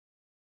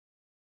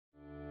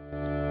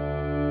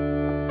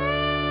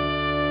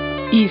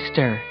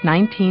Easter,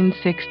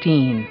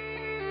 1916.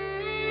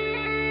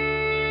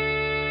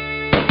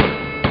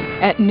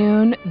 At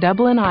noon,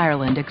 Dublin,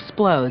 Ireland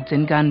explodes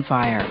in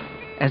gunfire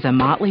as a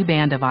motley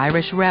band of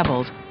Irish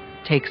rebels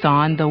takes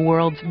on the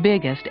world's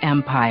biggest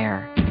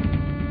empire.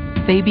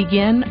 They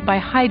begin by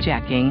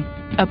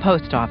hijacking a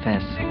post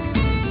office.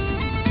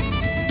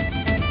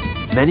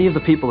 Many of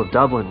the people of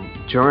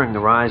Dublin during the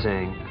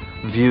Rising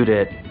viewed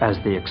it as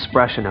the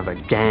expression of a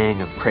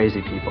gang of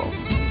crazy people.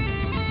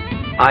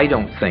 I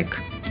don't think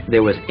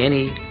there was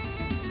any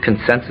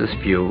consensus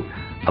view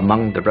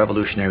among the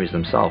revolutionaries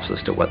themselves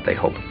as to what they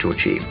hoped to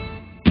achieve.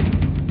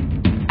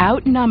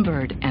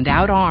 Outnumbered and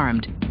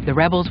outarmed, the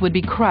rebels would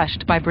be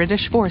crushed by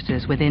British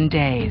forces within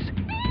days.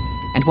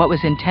 And what was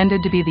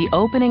intended to be the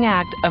opening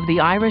act of the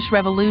Irish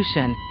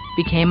Revolution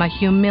became a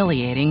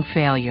humiliating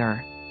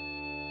failure.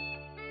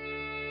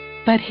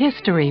 But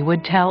history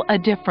would tell a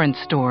different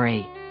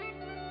story.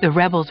 The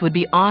rebels would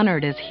be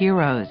honored as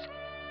heroes.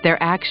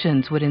 Their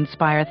actions would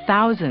inspire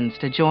thousands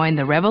to join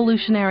the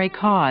revolutionary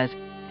cause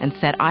and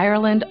set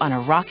Ireland on a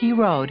rocky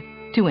road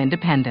to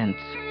independence.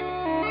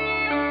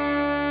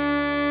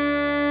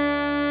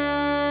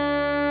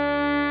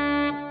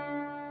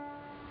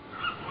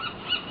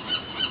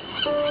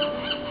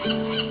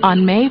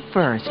 On May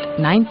 1st,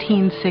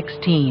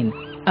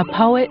 1916, a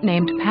poet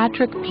named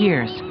Patrick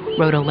Pearse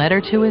wrote a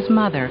letter to his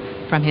mother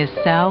from his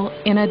cell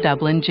in a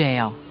Dublin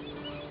jail.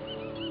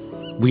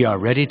 We are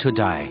ready to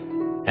die,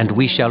 and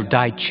we shall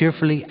die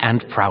cheerfully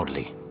and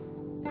proudly.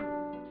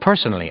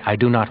 Personally, I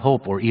do not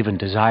hope or even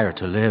desire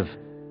to live.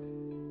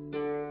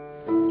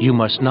 You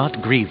must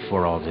not grieve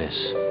for all this.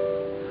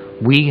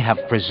 We have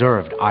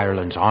preserved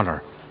Ireland's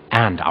honor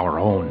and our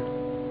own.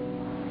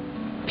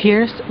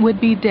 Pearse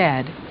would be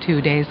dead 2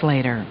 days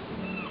later.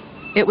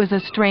 It was a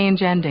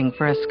strange ending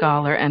for a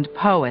scholar and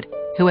poet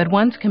who had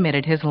once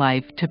committed his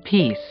life to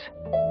peace.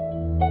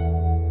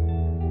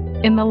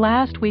 In the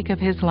last week of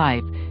his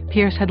life,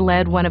 Pearse had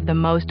led one of the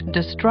most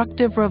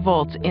destructive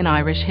revolts in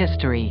Irish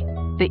history,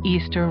 the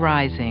Easter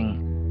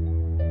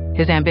Rising.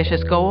 His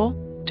ambitious goal?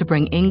 To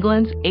bring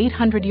England's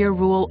 800-year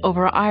rule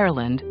over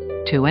Ireland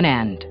to an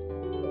end.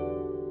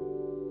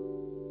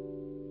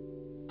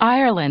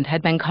 Ireland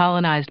had been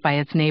colonized by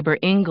its neighbor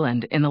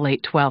England in the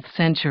late 12th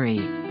century.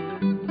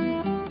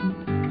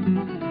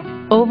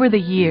 Over the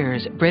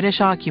years, British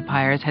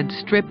occupiers had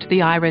stripped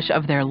the Irish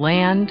of their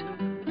land,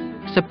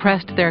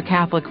 suppressed their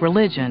Catholic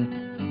religion,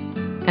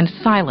 and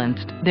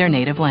silenced their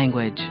native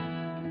language.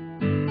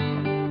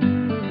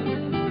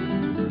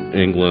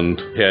 England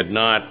had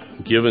not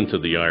given to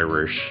the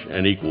Irish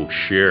an equal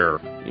share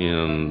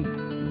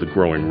in the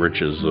growing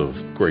riches of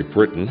Great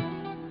Britain.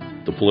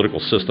 The political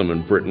system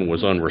in Britain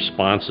was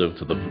unresponsive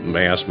to the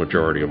vast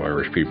majority of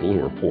Irish people who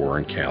were poor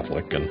and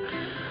Catholic and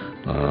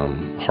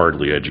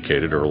hardly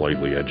educated or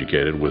lightly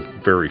educated, with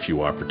very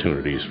few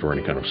opportunities for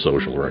any kind of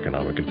social or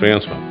economic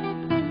advancement.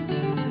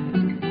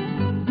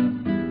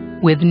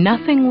 With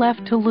nothing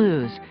left to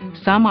lose,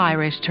 some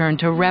Irish turned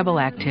to rebel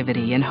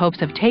activity in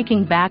hopes of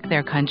taking back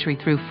their country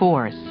through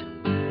force.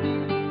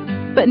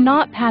 But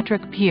not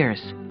Patrick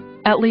Pearse,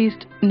 at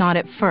least not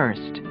at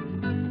first.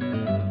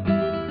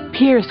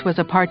 Pearse was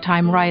a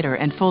part-time writer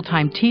and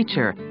full-time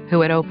teacher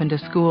who had opened a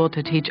school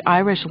to teach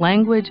Irish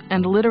language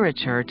and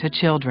literature to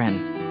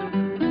children.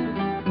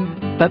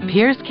 But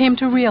Pearse came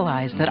to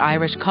realize that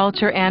Irish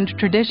culture and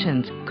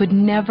traditions could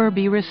never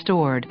be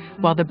restored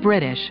while the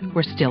British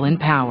were still in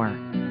power.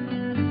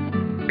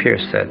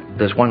 Pearse said,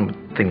 there's one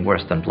thing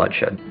worse than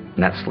bloodshed,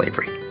 and that's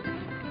slavery.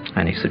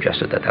 And he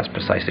suggested that that's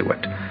precisely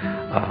what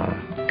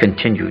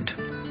continued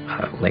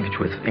linkage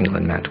with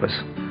England meant, was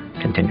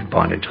continued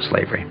bondage to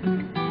slavery.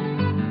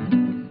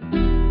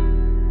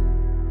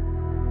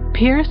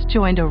 Pearse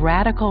joined a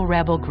radical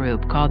rebel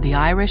group called the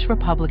Irish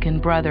Republican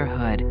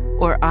Brotherhood,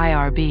 or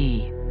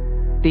IRB.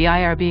 The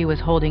IRB was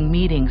holding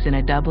meetings in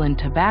a Dublin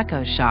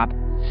tobacco shop,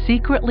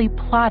 secretly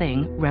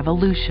plotting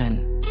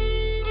revolution.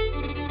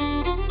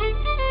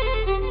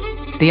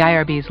 The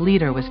IRB's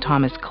leader was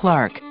Thomas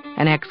Clark,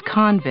 an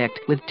ex-convict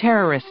with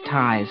terrorist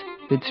ties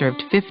who'd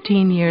served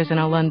 15 years in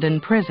a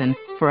London prison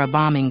for a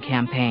bombing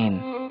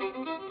campaign.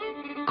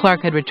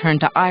 Clark had returned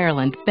to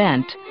Ireland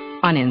bent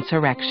on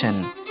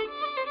insurrection.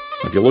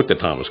 If you looked at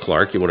Thomas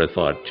Clark, you would have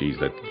thought, geez,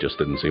 that just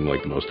didn't seem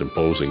like the most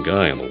imposing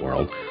guy in the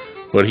world.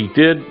 But he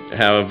did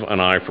have an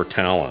eye for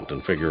talent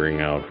and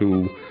figuring out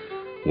who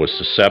was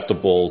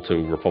susceptible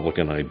to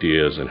Republican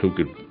ideas and who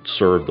could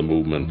serve the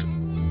movement.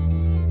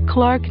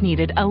 Clark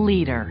needed a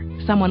leader,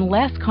 someone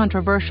less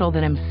controversial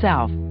than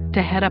himself,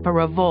 to head up a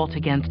revolt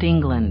against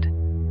England.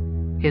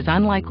 His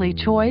unlikely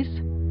choice?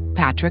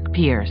 Patrick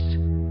Pearse.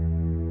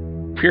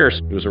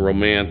 Pearse was a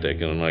romantic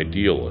and an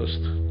idealist.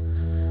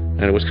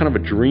 And it was kind of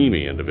a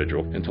dreamy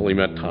individual until he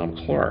met Tom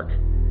Clark.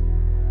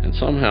 And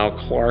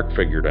somehow Clark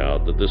figured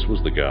out that this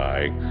was the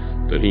guy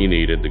that he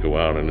needed to go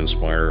out and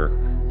inspire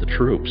the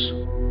troops.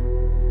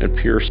 And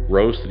Pearse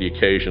rose to the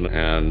occasion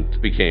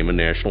and became a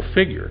national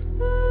figure.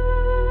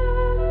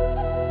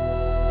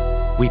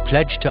 We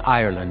pledge to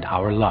Ireland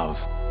our love,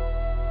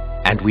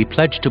 and we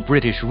pledge to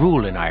British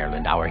rule in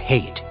Ireland our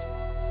hate.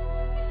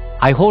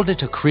 I hold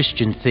it a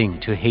Christian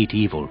thing to hate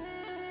evil,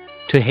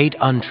 to hate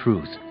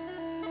untruth,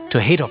 to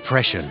hate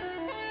oppression,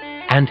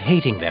 and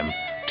hating them,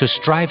 to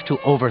strive to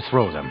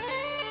overthrow them.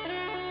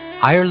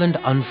 Ireland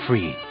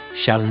unfree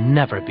shall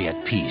never be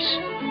at peace.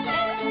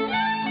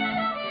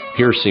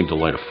 Pierce seemed to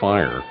light a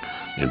fire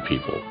in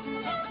people.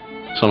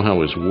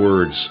 Somehow his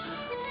words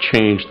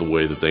changed the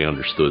way that they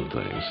understood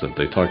things, that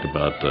they talked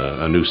about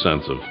a new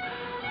sense of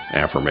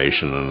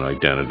affirmation and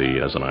identity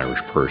as an Irish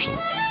person.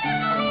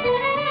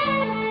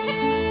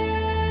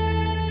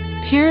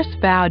 Pierce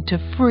vowed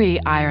to free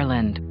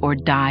Ireland or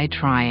die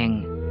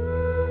trying.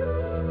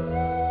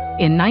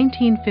 In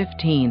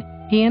 1915,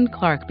 he and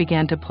Clark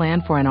began to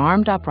plan for an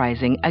armed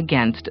uprising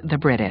against the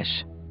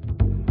British.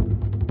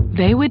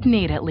 They would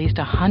need at least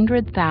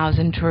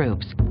 100,000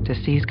 troops to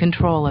seize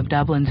control of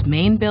Dublin's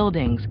main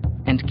buildings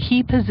and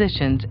key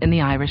positions in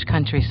the Irish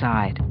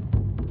countryside.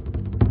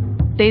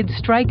 They'd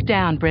strike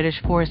down British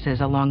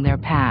forces along their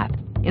path,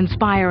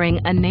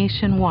 inspiring a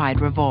nationwide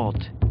revolt,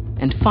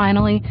 and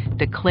finally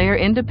declare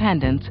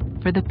independence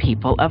for the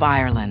people of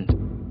Ireland.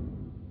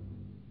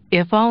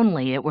 If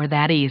only it were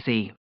that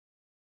easy.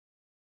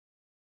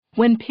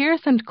 When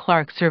Pierce and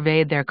Clark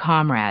surveyed their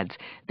comrades,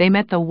 they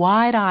met the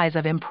wide eyes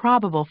of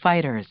improbable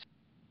fighters.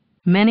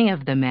 Many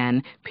of the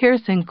men,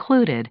 Pierce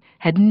included,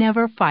 had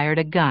never fired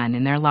a gun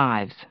in their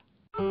lives.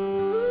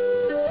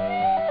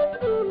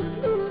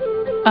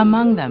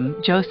 Among them,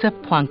 Joseph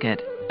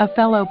Plunkett, a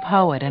fellow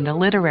poet and a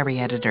literary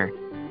editor.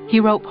 He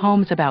wrote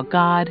poems about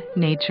God,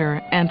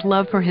 nature, and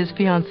love for his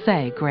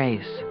fiancée,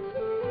 Grace.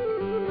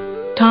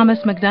 Thomas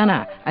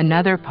MacDonagh,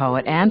 another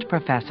poet and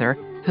professor,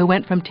 who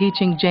went from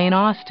teaching Jane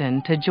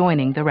Austen to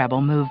joining the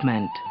rebel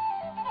movement.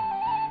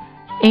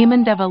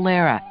 Eamon de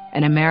Valera,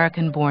 an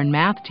American-born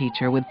math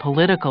teacher with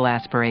political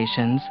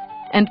aspirations,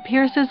 and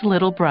Pierce's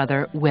little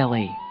brother,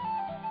 Willie.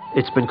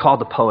 It's been called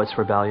the Poets'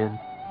 Rebellion,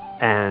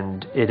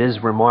 and it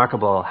is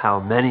remarkable how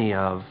many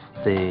of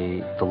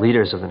the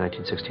leaders of the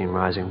 1916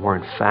 Rising were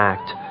in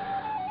fact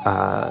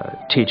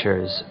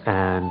teachers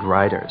and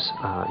writers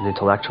and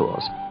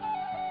intellectuals.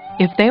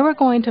 If they were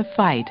going to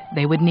fight,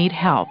 they would need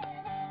help.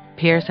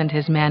 Pierce and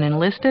his men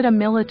enlisted a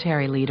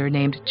military leader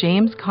named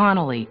James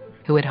Connolly,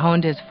 who had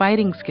honed his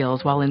fighting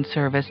skills while in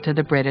service to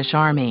the British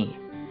Army.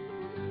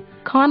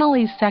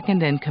 Connolly's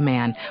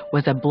second-in-command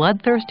was a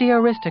bloodthirsty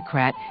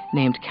aristocrat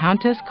named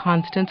Countess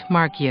Constance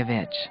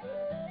Markievicz.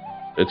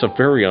 It's a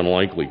very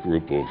unlikely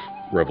group of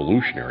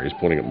revolutionaries,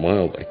 putting it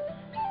mildly.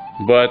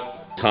 But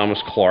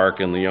Thomas Clark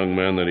and the young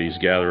men that he's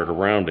gathered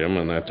around him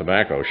in that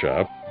tobacco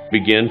shop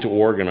begin to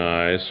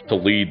organize to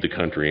lead the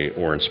country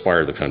or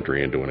inspire the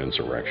country into an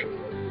insurrection.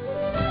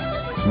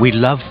 We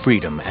love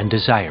freedom and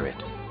desire it.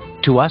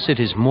 To us it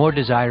is more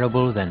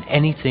desirable than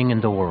anything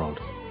in the world.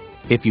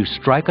 If you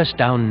strike us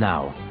down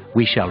now,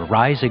 we shall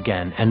rise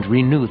again and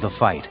renew the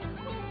fight.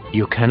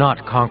 You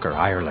cannot conquer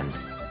Ireland.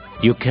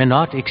 You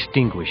cannot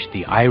extinguish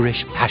the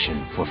Irish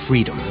passion for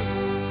freedom.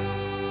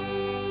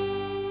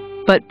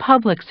 But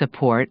public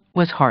support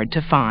was hard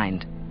to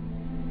find.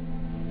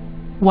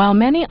 While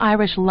many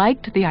Irish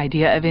liked the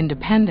idea of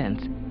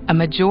independence, a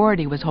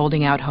majority was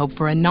holding out hope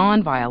for a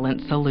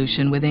non-violent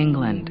solution with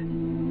England.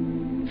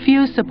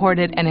 Few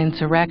supported an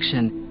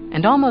insurrection,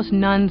 and almost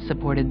none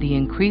supported the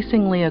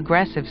increasingly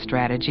aggressive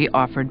strategy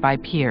offered by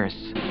Pierce.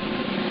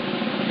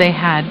 They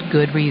had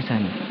good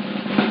reason.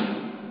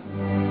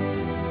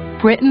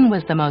 Britain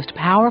was the most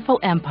powerful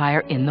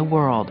empire in the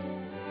world.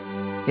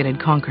 It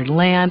had conquered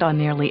land on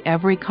nearly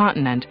every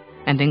continent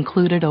and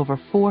included over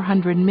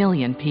 400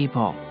 million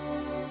people.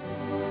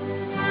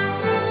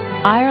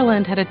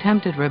 Ireland had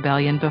attempted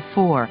rebellion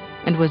before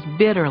and was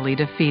bitterly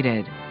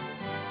defeated.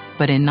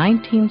 But in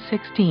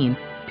 1916,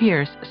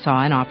 Pierce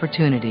saw an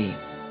opportunity.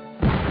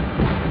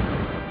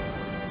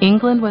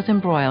 England was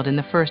embroiled in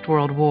the First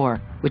World War,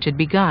 which had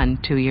begun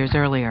 2 years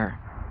earlier.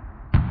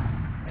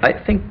 I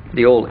think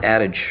the old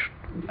adage,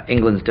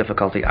 England's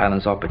difficulty,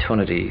 Ireland's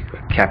opportunity,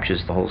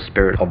 captures the whole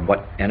spirit of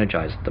what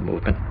energized the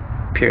movement.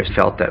 Pierce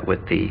felt that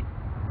with the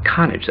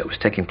carnage that was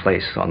taking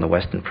place on the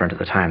Western Front at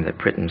the time, that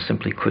Britain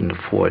simply couldn't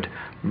afford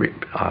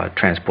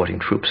transporting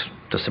troops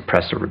to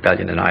suppress a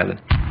rebellion in Ireland.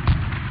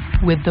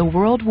 With the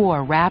World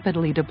War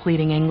rapidly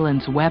depleting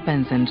England's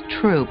weapons and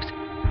troops,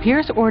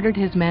 Pierce ordered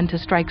his men to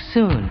strike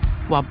soon,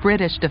 while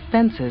British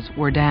defenses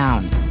were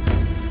down.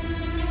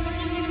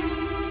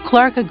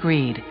 Clark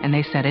agreed, and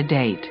they set a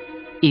date,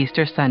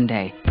 Easter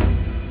Sunday.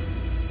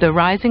 The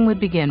rising would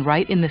begin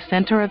right in the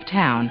center of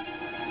town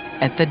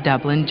at the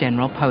Dublin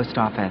General Post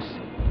Office.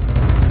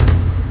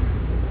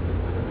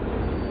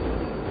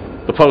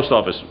 The post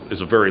office is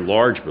a very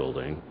large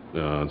building.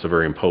 It's a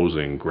very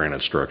imposing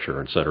granite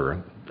structure,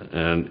 etc.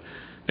 And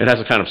it has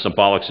a kind of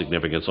symbolic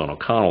significance on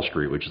O'Connell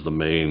Street, which is the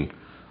main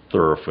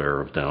thoroughfare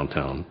of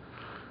downtown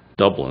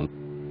Dublin.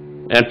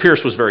 And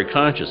Pierce was very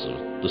conscious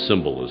of the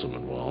symbolism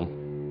involved.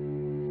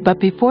 But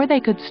before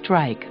they could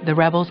strike, the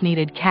rebels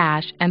needed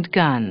cash and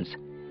guns,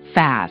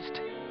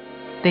 fast.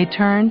 They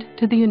turned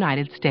to the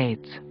United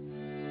States.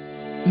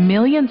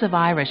 Millions of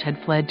Irish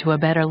had fled to a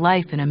better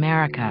life in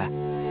America.